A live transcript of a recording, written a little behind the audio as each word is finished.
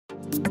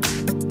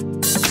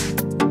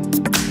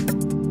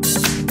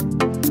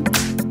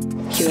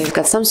Here I've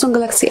got Samsung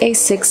Galaxy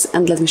A6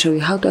 and let me show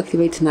you how to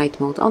activate night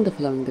mode on the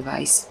following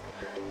device.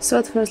 So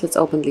at first let's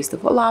open list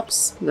of all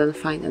apps, then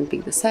find and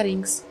pick the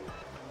settings.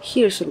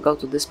 Here you should go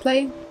to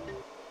display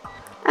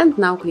and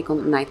now click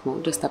on night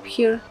mode, just up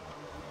here,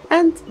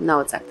 and now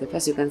it's active.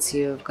 As you can see,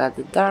 you've got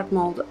the dark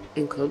mode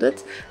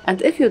included,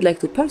 and if you'd like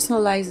to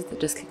personalize it,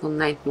 just click on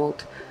night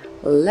mode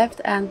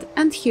left end,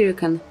 and here you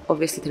can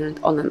obviously turn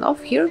it on and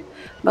off here,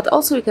 but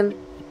also you can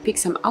pick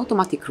some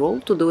automatic rule.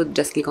 To do it,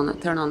 just click on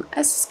turn on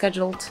as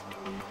scheduled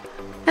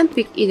and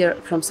pick either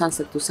from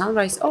sunset to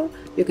sunrise, or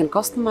you can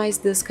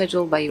customize the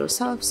schedule by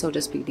yourself, so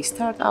just pick the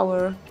start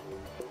hour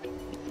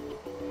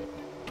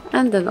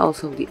and then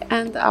also the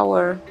end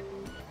hour,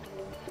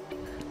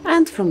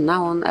 and from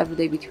now on every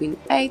day between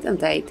 8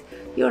 and 8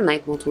 your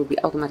night mode will be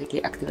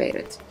automatically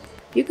activated.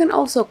 You can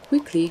also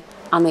quickly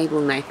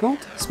enable night mode.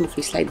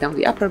 Smoothly slide down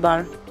the upper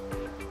bar,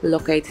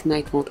 locate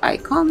night mode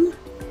icon,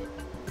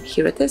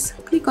 here it is,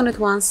 click on it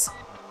once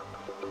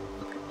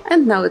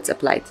and now it's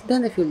applied.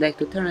 Then if you'd like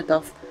to turn it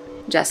off,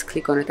 just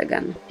click on it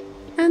again.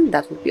 And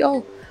that would be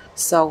all.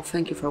 So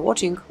thank you for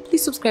watching,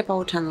 please subscribe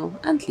our channel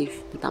and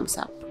leave the thumbs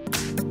up.